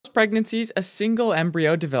most pregnancies, a single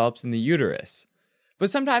embryo develops in the uterus, but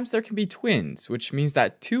sometimes there can be twins, which means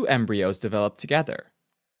that two embryos develop together.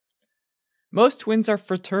 Most twins are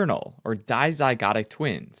fraternal, or dizygotic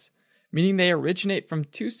twins, meaning they originate from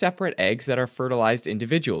two separate eggs that are fertilized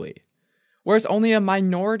individually, whereas only a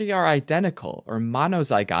minority are identical, or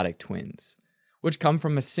monozygotic twins, which come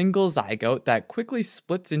from a single zygote that quickly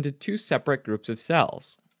splits into two separate groups of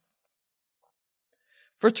cells.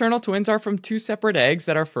 Fraternal twins are from two separate eggs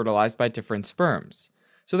that are fertilized by different sperms,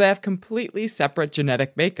 so they have completely separate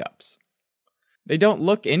genetic makeups. They don't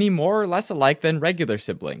look any more or less alike than regular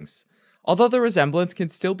siblings, although the resemblance can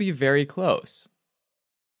still be very close.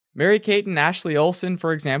 Mary-Kate and Ashley Olsen,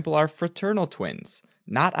 for example, are fraternal twins,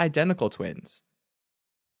 not identical twins.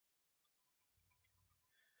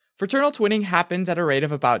 Fraternal twinning happens at a rate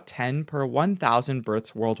of about 10 per 1,000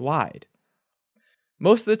 births worldwide.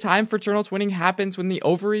 Most of the time, fraternal twinning happens when the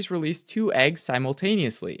ovaries release two eggs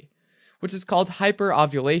simultaneously, which is called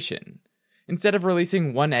hyperovulation, instead of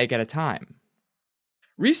releasing one egg at a time.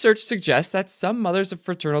 Research suggests that some mothers of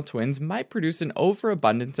fraternal twins might produce an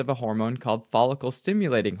overabundance of a hormone called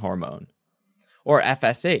follicle-stimulating hormone, or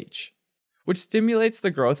FSH, which stimulates the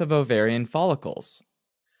growth of ovarian follicles.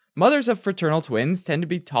 Mothers of fraternal twins tend to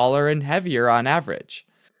be taller and heavier on average,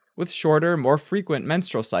 with shorter, more frequent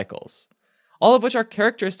menstrual cycles, all of which are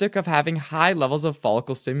characteristic of having high levels of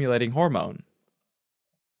follicle-stimulating hormone.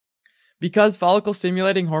 Because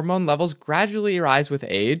follicle-stimulating hormone levels gradually rise with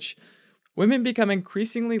age, women become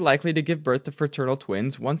increasingly likely to give birth to fraternal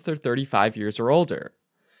twins once they're 35 years or older.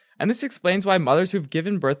 And this explains why mothers who've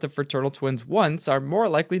given birth to fraternal twins once are more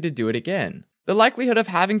likely to do it again. The likelihood of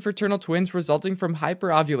having fraternal twins resulting from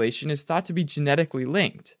hyperovulation is thought to be genetically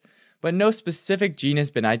linked, but no specific gene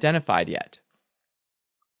has been identified yet.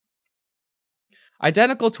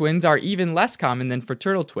 Identical twins are even less common than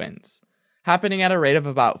fraternal twins, happening at a rate of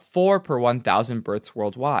about 4 per 1,000 births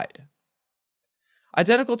worldwide.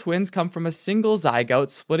 Identical twins come from a single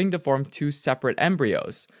zygote splitting to form two separate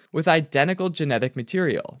embryos with identical genetic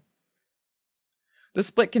material. The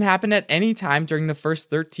split can happen at any time during the first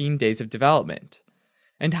 13 days of development,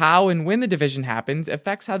 and how and when the division happens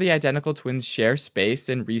affects how the identical twins share space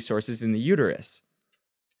and resources in the uterus.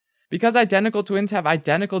 Because identical twins have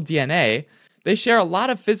identical DNA, they share a lot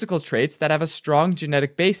of physical traits that have a strong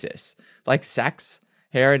genetic basis, like sex,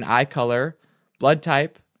 hair and eye color, blood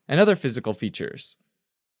type, and other physical features.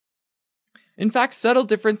 In fact, subtle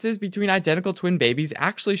differences between identical twin babies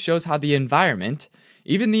actually shows how the environment,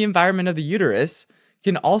 even the environment of the uterus,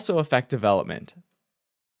 can also affect development.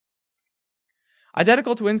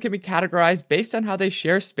 Identical twins can be categorized based on how they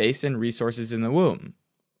share space and resources in the womb.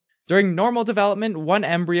 During normal development, one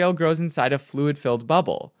embryo grows inside a fluid-filled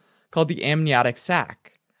bubble, called the amniotic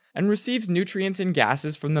sac, and receives nutrients and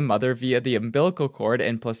gases from the mother via the umbilical cord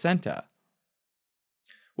and placenta.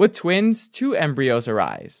 With twins, two embryos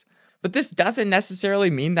arise, but this doesn't necessarily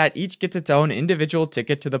mean that each gets its own individual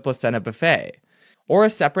ticket to the placenta buffet, or a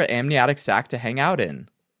separate amniotic sac to hang out in.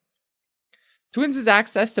 Twins'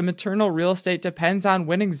 access to maternal real estate depends on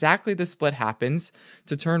when exactly the split happens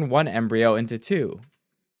to turn one embryo into two.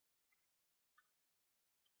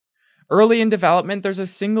 Early in development, there's a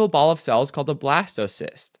single ball of cells called a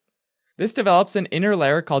blastocyst. This develops an inner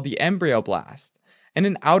layer called the embryoblast, and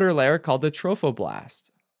an outer layer called the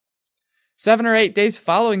trophoblast. 7 or 8 days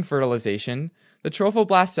following fertilization, the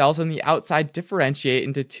trophoblast cells on the outside differentiate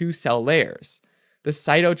into two cell layers, the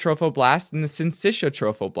cytotrophoblast and the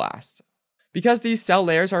syncytiotrophoblast. Because these cell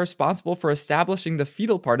layers are responsible for establishing the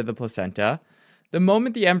fetal part of the placenta, the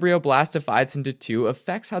moment the embryoblast divides into two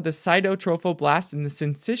affects how the cytotrophoblast and the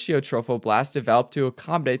syncytiotrophoblast develop to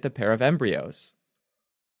accommodate the pair of embryos.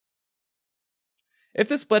 If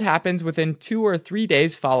the split happens within 2 or 3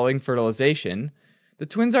 days following fertilization, the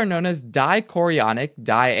twins are known as dichorionic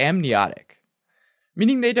diamniotic,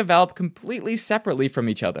 meaning they develop completely separately from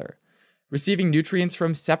each other, receiving nutrients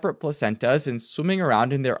from separate placentas and swimming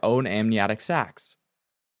around in their own amniotic sacs.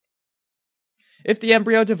 If the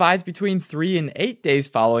embryo divides between 3 and 8 days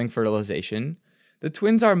following fertilization, the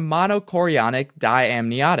twins are monochorionic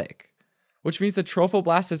diamniotic, which means the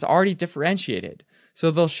trophoblast is already differentiated, so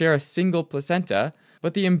they'll share a single placenta,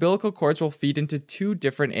 but the umbilical cords will feed into two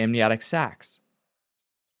different amniotic sacs.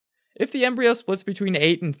 If the embryo splits between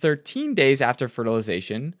 8 and 13 days after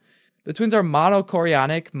fertilization, the twins are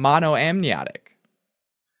monochorionic monoamniotic,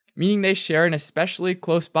 meaning they share an especially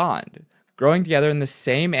close bond, growing together in the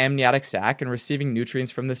same amniotic sac and receiving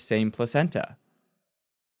nutrients from the same placenta.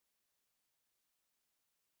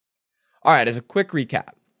 Alright, as a quick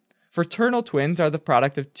recap, fraternal twins are the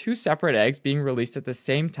product of two separate eggs being released at the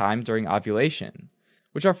same time during ovulation,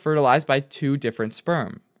 which are fertilized by two different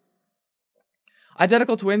sperm.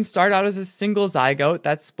 Identical twins start out as a single zygote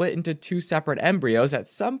that's split into two separate embryos at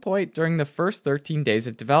some point during the first 13 days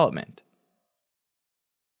of development.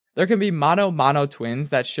 There can be mono-mono twins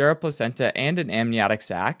that share a placenta and an amniotic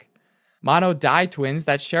sac, mono-di twins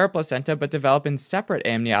that share a placenta but develop in separate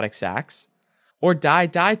amniotic sacs, or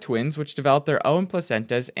di-di twins which develop their own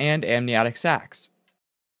placentas and amniotic sacs.